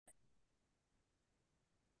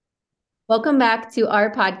Welcome back to our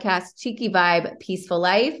podcast, Cheeky Vibe, Peaceful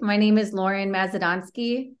Life. My name is Lauren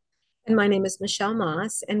Mazadonsky. And my name is Michelle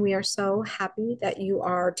Moss, and we are so happy that you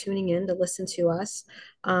are tuning in to listen to us.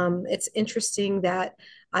 It's interesting that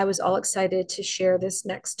I was all excited to share this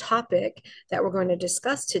next topic that we're going to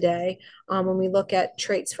discuss today. When we look at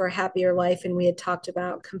traits for a happier life, and we had talked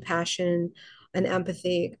about compassion and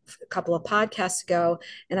empathy a couple of podcasts ago,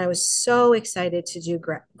 and I was so excited to do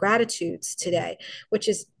gratitudes today, which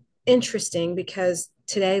is interesting because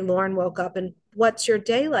today Lauren woke up and what's your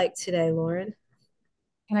day like today, Lauren?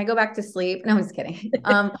 Can I go back to sleep? No, I'm just kidding.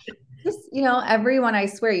 Everyone, I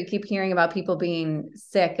swear, you keep hearing about people being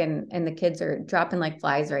sick and the kids are dropping like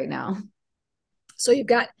flies right now. So you've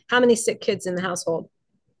got how many sick kids in the household?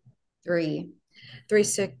 3. Three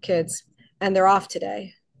sick kids, and they're off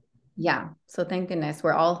today. Yeah. So thank goodness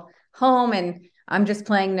we're all home and I'm just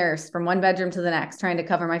playing nurse from one bedroom to the next, trying to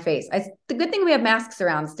cover my face. The good thing we have masks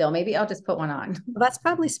around still. Maybe I'll just put one on. Well, that's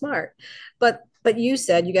probably smart. But you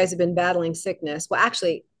said you guys have been battling sickness. Well,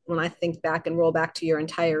 actually, when I think back and roll back to your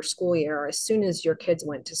entire school year, as soon as your kids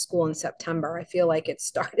went to school in September, I feel like it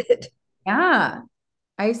started. Yeah.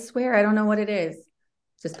 I swear, I don't know what it is.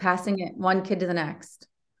 Just passing it one kid to the next.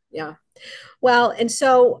 Yeah. Well, and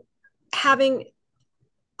so having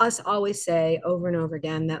us always say over and over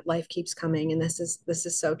again that life keeps coming, and this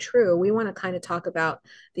is so true. We want to kind of talk about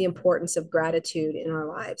the importance of gratitude in our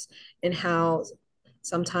lives and how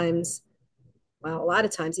sometimes, well, a lot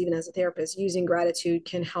of times, even as a therapist, using gratitude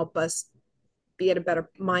can help us be at a better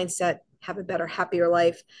mindset, have a better, happier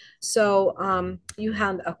life. So, you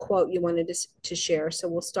had a quote you wanted to share. So,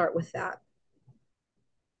 we'll start with that.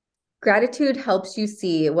 Gratitude helps you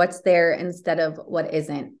see what's there instead of what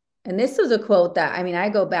isn't. And this was a quote that, I mean, I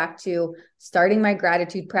go back to starting my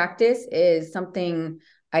gratitude practice is something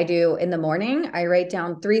I do in the morning. I write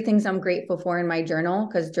down 3 things I'm grateful for in my journal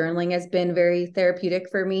because journaling has been very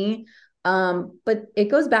therapeutic for me. But it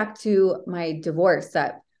goes back to my divorce,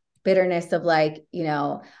 that bitterness of like,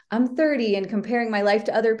 I'm 30 and comparing my life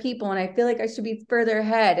to other people, and I feel like I should be further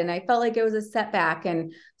ahead. And I felt like it was a setback.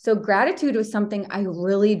 And so gratitude was something I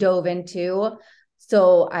really dove into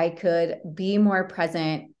so I could be more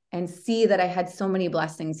present and see that I had so many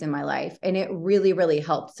blessings in my life. And it really, really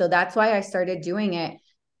helped. So that's why I started doing it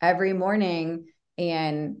every morning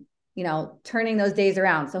and, turning those days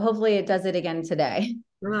around. So hopefully it does it again today.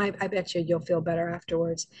 I bet you'll feel better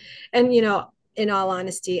afterwards. And, in all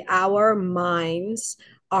honesty, our minds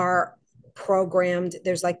are programmed.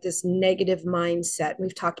 There's like this negative mindset.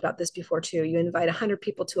 We've talked about this before too. You invite 100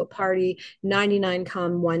 people to a party, 99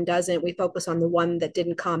 come, one doesn't. We focus on the one that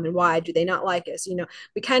didn't come and why do they not like us?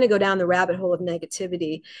 We kind of go down the rabbit hole of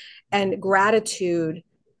negativity, and gratitude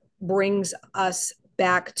brings us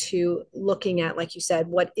back to looking at, like you said,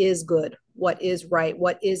 what is good, what is right,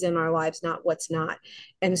 what is in our lives, not what's not.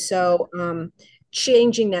 And so,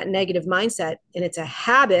 changing that negative mindset, and it's a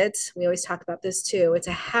habit. We always talk about this too. It's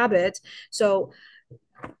a habit. So,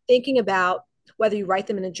 thinking about whether you write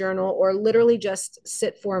them in a journal or literally just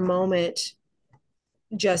sit for a moment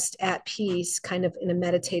just at peace, kind of in a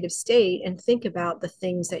meditative state, and think about the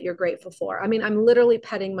things that you're grateful for. I mean, I'm literally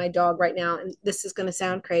petting my dog right now, and this is going to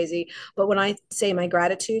sound crazy, but when I say my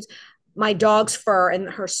gratitudes, my dog's fur and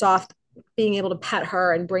her soft, being able to pet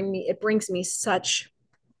her and it brings me such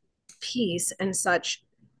peace and such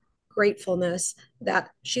gratefulness that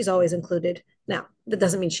she's always included. Now, that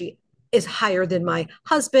doesn't mean she is higher than my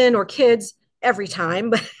husband or kids every time,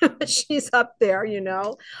 but she's up there,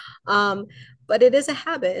 Um, but it is a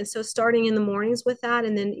habit. And so starting in the mornings with that,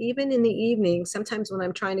 and then even in the evening, sometimes when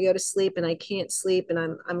I'm trying to go to sleep and I can't sleep and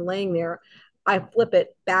I'm laying there, I flip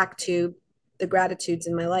it back to the gratitudes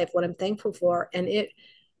in my life, what I'm thankful for. And it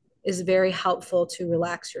is very helpful to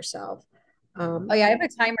relax yourself. Oh Um, yeah, I have a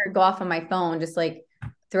timer go off on my phone just like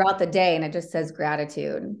throughout the day and it just says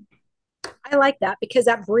gratitude. I like that because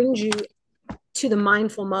that brings you to the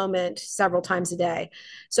mindful moment several times a day.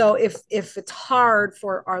 So if it's hard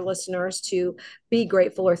for our listeners to be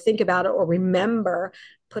grateful or think about it or remember,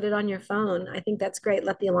 put it on your phone. I think that's great.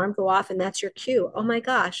 Let the alarm go off and that's your cue. Oh my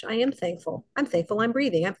gosh, I am thankful. I'm thankful I'm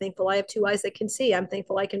breathing. I'm thankful I have 2 eyes that can see. I'm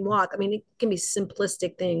thankful I can walk. I mean, it can be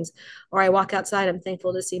simplistic things. Or I walk outside, I'm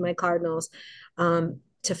thankful to see my cardinals, to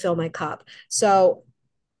fill my cup. So,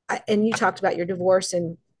 and you talked about your divorce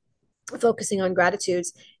and focusing on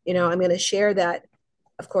gratitudes. I'm going to share that.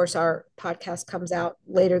 Of course, our podcast comes out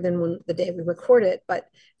later than when the day we record it, but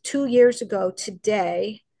 2 years ago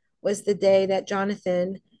today was the day that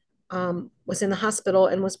Jonathan, was in the hospital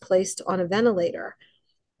and was placed on a ventilator.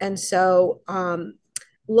 And so,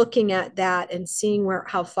 looking at that and seeing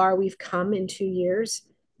how far we've come in 2 years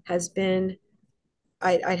has been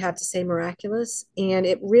I'd have to say miraculous. And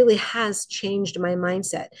it really has changed my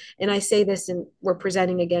mindset. And I say this, and we're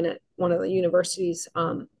presenting again at one of the universities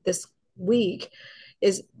this week,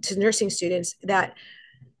 is to nursing students that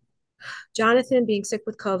Jonathan being sick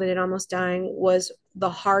with COVID and almost dying was the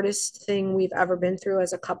hardest thing we've ever been through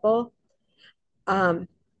as a couple.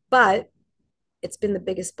 But it's been the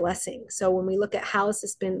biggest blessing. So when we look at how has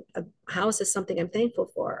this been, how is this something I'm thankful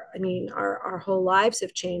for? I mean, our whole lives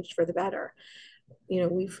have changed for the better. You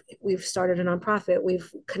know, we've started a nonprofit.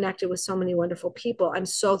 We've connected with so many wonderful people. I'm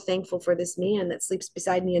so thankful for this man that sleeps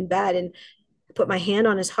beside me in bed, and put my hand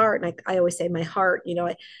on his heart. And I always say my heart,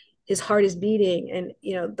 his heart is beating.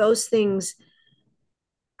 And, those things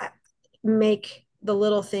make the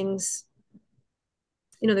little things,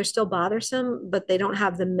 they're still bothersome, but they don't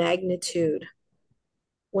have the magnitude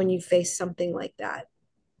when you face something like that.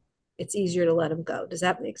 It's easier to let them go. Does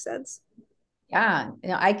that make sense? Yeah.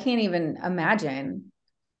 I can't even imagine.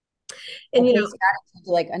 And, It takes gratitude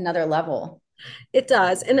to like another level. it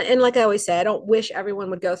does. And like I always say, I don't wish everyone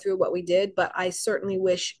would go through what we did, but I certainly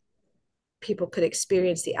wish people could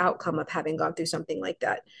experience the outcome of having gone through something like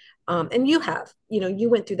that. And you have, you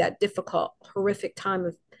went through that difficult, horrific time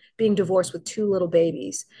of being divorced with two little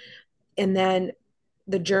babies. And then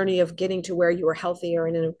the journey of getting to where you were healthier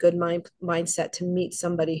and in a good mindset to meet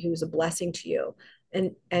somebody who's a blessing to you.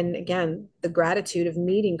 And again, the gratitude of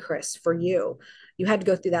meeting Chris for you. You had to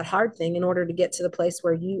go through that hard thing in order to get to the place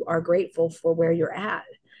where you are grateful for where you're at.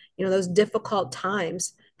 Those difficult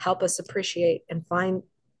times help us appreciate and find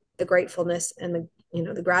the gratefulness and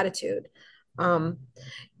the gratitude. Um,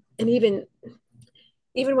 and even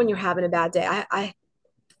when you're having a bad day, I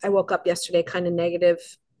woke up yesterday kind of negative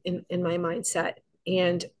in my mindset.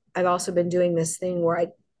 And I've also been doing this thing where I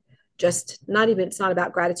just it's not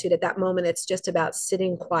about gratitude at that moment. It's just about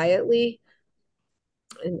sitting quietly.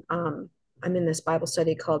 And I'm in this Bible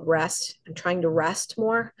study called Rest. I'm trying to rest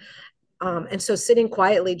more. And so sitting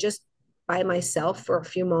quietly just by myself for a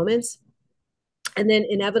few moments. And then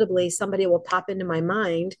inevitably somebody will pop into my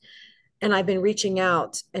mind, and I've been reaching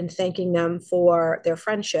out and thanking them for their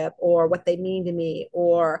friendship or what they mean to me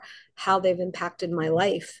or how they've impacted my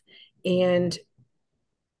life. And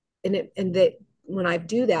that when I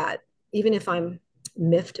do that, even if I'm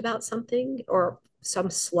miffed about something or some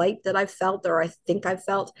slight that I've felt or I think I've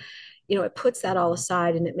felt, it puts that all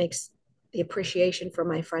aside, and it makes the appreciation for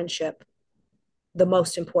my friendship the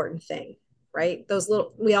most important thing, right?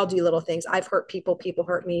 We all do little things. I've hurt people, people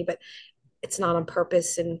hurt me, but it's not on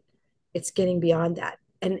purpose, and it's getting beyond that.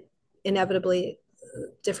 And inevitably,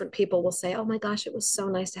 different people will say, oh my gosh, it was so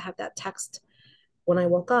nice to have that text when I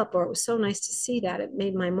woke up, or it was so nice to see that. It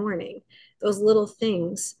made my morning. Those little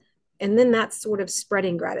things. And then that's sort of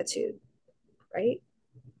spreading gratitude, right?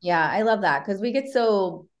 Yeah, I love that because we get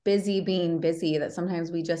so busy being busy that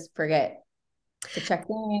sometimes we just forget to check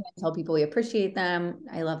in and tell people we appreciate them.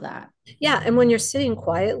 I love that. Yeah. And when you're sitting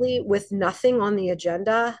quietly with nothing on the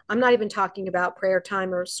agenda, I'm not even talking about prayer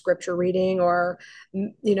time or scripture reading or,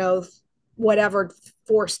 whatever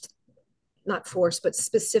forced, not forced, but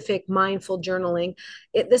specific mindful journaling.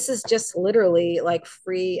 This is just literally like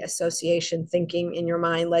free association thinking in your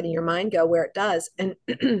mind, letting your mind go where it does. And,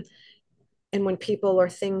 and when people or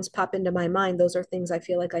things pop into my mind, those are things I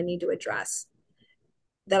feel like I need to address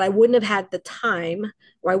that I wouldn't have had the time,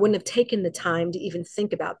 or I wouldn't have taken the time to even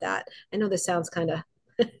think about that. I know this sounds kind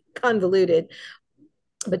of convoluted,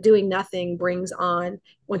 but doing nothing brings on,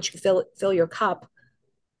 once you fill your cup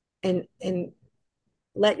and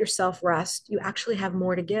let yourself rest, you actually have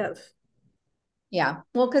more to give. Yeah.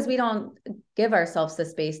 Well, because we don't give ourselves the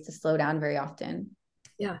space to slow down very often.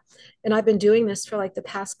 Yeah. And I've been doing this for like the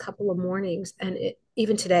past couple of mornings, and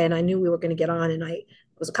even today, and I knew we were going to get on, and I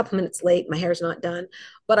was a couple minutes late. My hair's not done,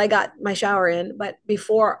 but I got my shower in. But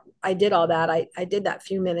before I did all that, I did that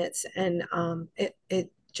few minutes, and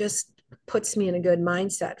it just puts me in a good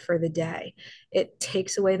mindset for the day. It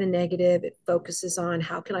takes away the negative. It focuses on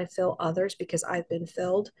how can I fill others because I've been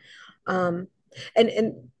filled. Um, and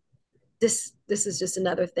this is just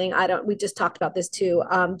another thing. We just talked about this too.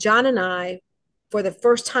 John and I, for the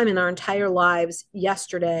first time in our entire lives,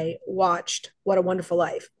 yesterday watched What a Wonderful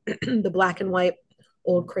Life, the black and white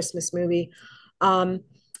old Christmas movie. Um,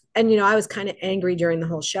 and I was kind of angry during the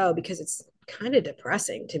whole show because it's kind of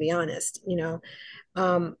depressing, to be honest.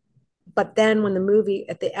 Um, but then when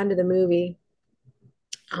at the end of the movie,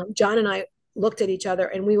 John and I looked at each other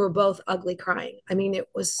and we were both ugly crying. I mean, it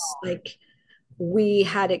was like we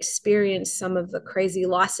had experienced some of the crazy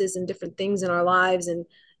losses and different things in our lives. And,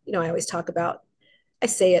 I always talk about, I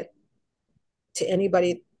say it to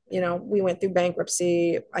anybody we went through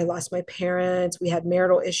bankruptcy. I lost my parents. We had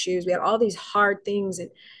marital issues. We had all these hard things.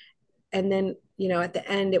 And then, at the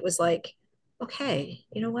end, it was like, okay,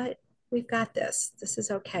 you know what? We've got this. This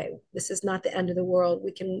is okay. This is not the end of the world.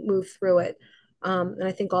 We can move through it. And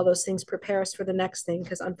I think all those things prepare us for the next thing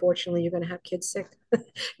because unfortunately, you're going to have kids sick.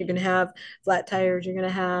 You're going to have flat tires. You're going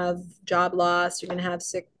to have job loss. You're going to have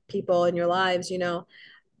sick people in your lives.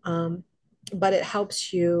 Um, but it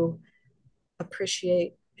helps you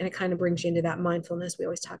appreciate and it kind of brings you into that mindfulness. We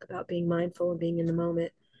always talk about being mindful and being in the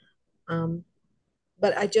moment. Um,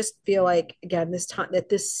 but I just feel like again this time that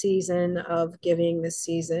this season of giving, this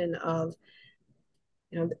season of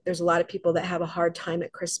there's a lot of people that have a hard time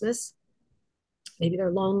at Christmas. Maybe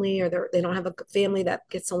they're lonely or they don't have a family that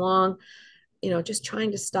gets along. Just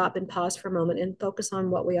trying to stop and pause for a moment and focus on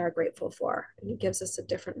what we are grateful for, and it gives us a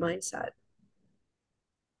different mindset.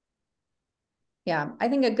 Yeah, I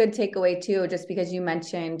think a good takeaway too, just because you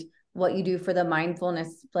mentioned what you do for the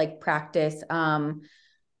mindfulness like practice,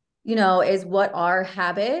 is what are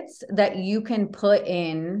habits that you can put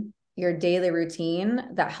in your daily routine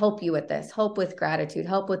that help you with this, help with gratitude,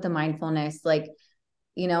 help with the mindfulness. Like,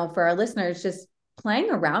 for our listeners, just playing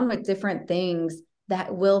around with different things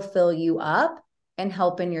that will fill you up and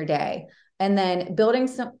help in your day. And then building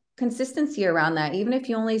some consistency around that, even if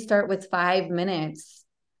you only start with 5 minutes,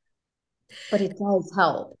 but it does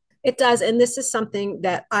help. It does, and this is something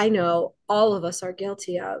that I know all of us are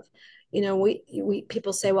guilty of. We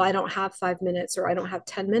people say, "Well, I don't have 5 minutes, or I don't have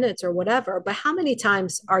 10 minutes, or whatever." But how many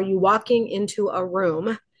times are you walking into a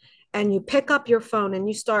room and you pick up your phone and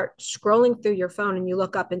you start scrolling through your phone and you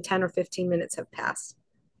look up and 10 or 15 minutes have passed?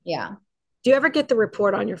 Yeah. Do you ever get the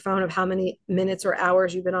report on your phone of how many minutes or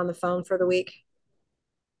hours you've been on the phone for the week?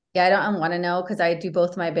 Yeah, I don't want to know because I do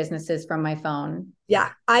both my businesses from my phone. Yeah,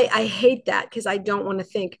 I hate that because I don't want to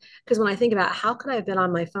think, because when I think about how could I have been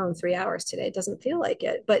on my phone 3 hours today, it doesn't feel like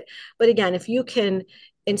it. But again, if you can,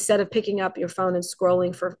 instead of picking up your phone and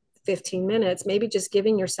scrolling for 15 minutes, maybe just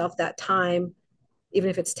giving yourself that time, even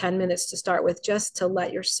if it's 10 minutes to start with, just to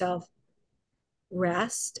let yourself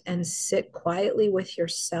rest and sit quietly with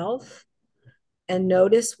yourself and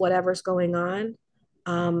notice whatever's going on.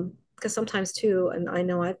 Because sometimes too, and I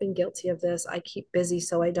know I've been guilty of this, I keep busy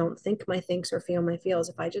so I don't think my thinks or feel my feels.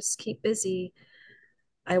 If I just keep busy,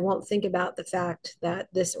 I won't think about the fact that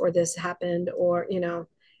this or this happened, or Well,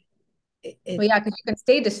 it yeah, because you can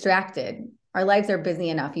stay distracted. Our lives are busy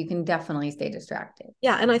enough. You can definitely stay distracted.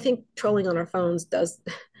 yeah. And I think trolling on our phones does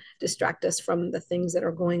distract us from the things that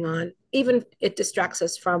are going on. Even it distracts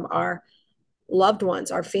us from our loved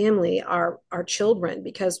ones, our family, our children,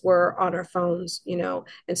 because we're on our phones.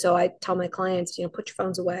 And so I tell my clients, put your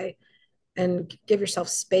phones away and give yourself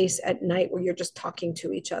space at night where you're just talking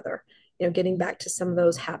to each other, getting back to some of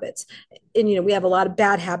those habits. And we have a lot of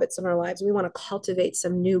bad habits in our lives. We want to cultivate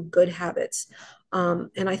some new good habits.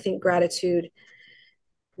 And I think gratitude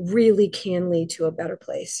really can lead to a better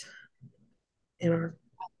place in our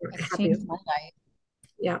It's happy. changed my life.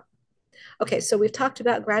 Yeah. Okay, so we've talked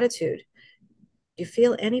about gratitude. Do you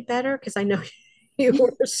feel any better? Because I know you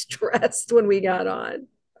were stressed when we got on.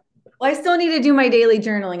 Well, I still need to do my daily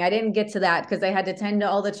journaling. I didn't get to that because I had to tend to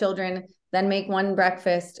all the children, then make one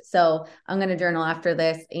breakfast. So I'm going to journal after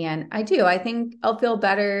this. And I do. I think I'll feel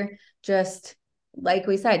better just like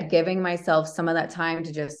we said, giving myself some of that time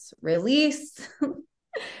to just release.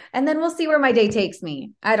 And then we'll see where my day takes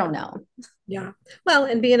me. I don't know. Yeah. Well,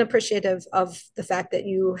 and being appreciative of the fact that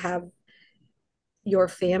you have your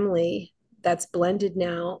family that's blended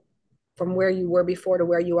now from where you were before to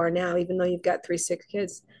where you are now, even though you've got three sick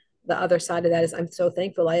kids. The other side of that is I'm so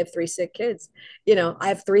thankful I have three sick kids. I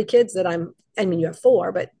have three kids that I mean, you have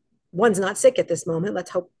four, but one's not sick at this moment.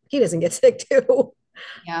 Let's hope he doesn't get sick too.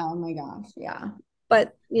 Yeah. Oh my gosh. Yeah.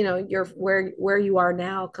 But you're where you are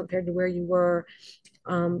now compared to where you were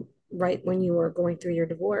right when you were going through your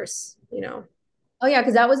divorce. Oh yeah,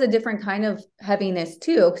 because that was a different kind of heaviness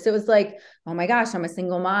too. Because it was like, oh my gosh, I'm a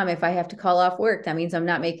single mom. If I have to call off work, that means I'm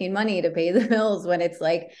not making money to pay the bills. When it's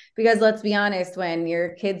like, because let's be honest, when your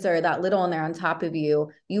kids are that little and they're on top of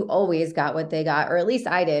you, you always got what they got, or at least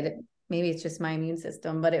I did. Maybe it's just my immune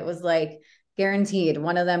system, but it was like guaranteed.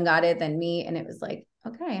 One of them got it, then me, and it was like,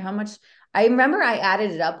 okay, how much? I remember I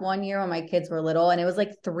added it up one year when my kids were little, and it was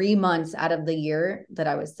like 3 months out of the year that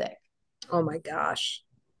I was sick. Oh my gosh.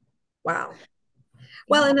 Wow.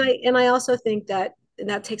 Well, Yeah. and I also think that and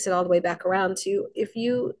that takes it all the way back around to if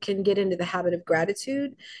you can get into the habit of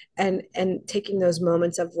gratitude and taking those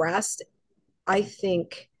moments of rest, I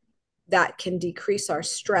think that can decrease our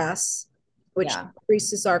stress which Yeah.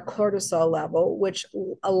 increases our cortisol level, which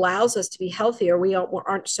allows us to be healthier. We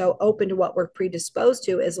aren't so open to what we're predisposed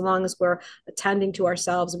to as long as we're attending to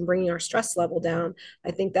ourselves and bringing our stress level down.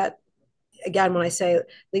 I think that, again, when I say it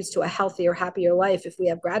leads to a healthier, happier life, if we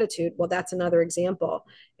have gratitude, well, that's another example.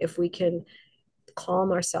 If we can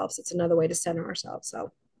calm ourselves, it's another way to center ourselves.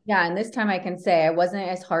 So, Yeah. And this time I can say I wasn't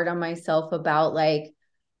as hard on myself about like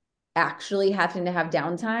actually having to have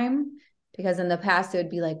downtime, because in the past it would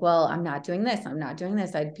be like, well, I'm not doing this. I'm not doing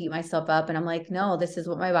this. I'd beat myself up and I'm like, no, this is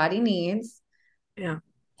what my body needs. yeah.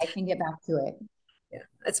 I can get back to it. Yeah,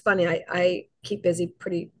 it's funny. I keep busy,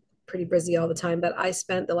 pretty busy all the time, but I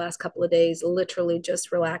spent the last couple of days literally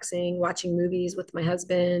just relaxing, watching movies with my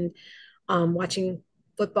husband, watching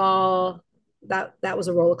football. That was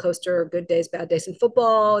a roller coaster. Good days, bad days in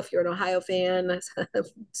football. If you're an Ohio fan,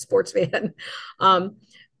 sports fan, um,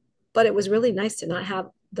 but it was really nice to not have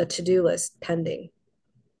the to-do list pending.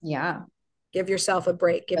 Yeah. Give yourself a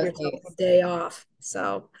break. Give yourself a Showcase. day off.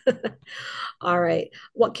 So, all right.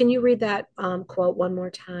 What can you read that quote one more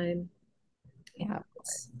time? Yeah.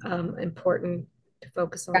 It's important to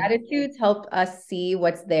focus on. Gratitudes help us see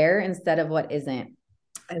what's there instead of what isn't.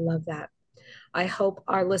 I love that. I hope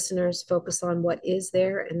our listeners focus on what is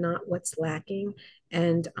there and not what's lacking.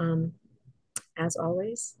 And as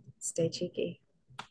always, stay cheeky.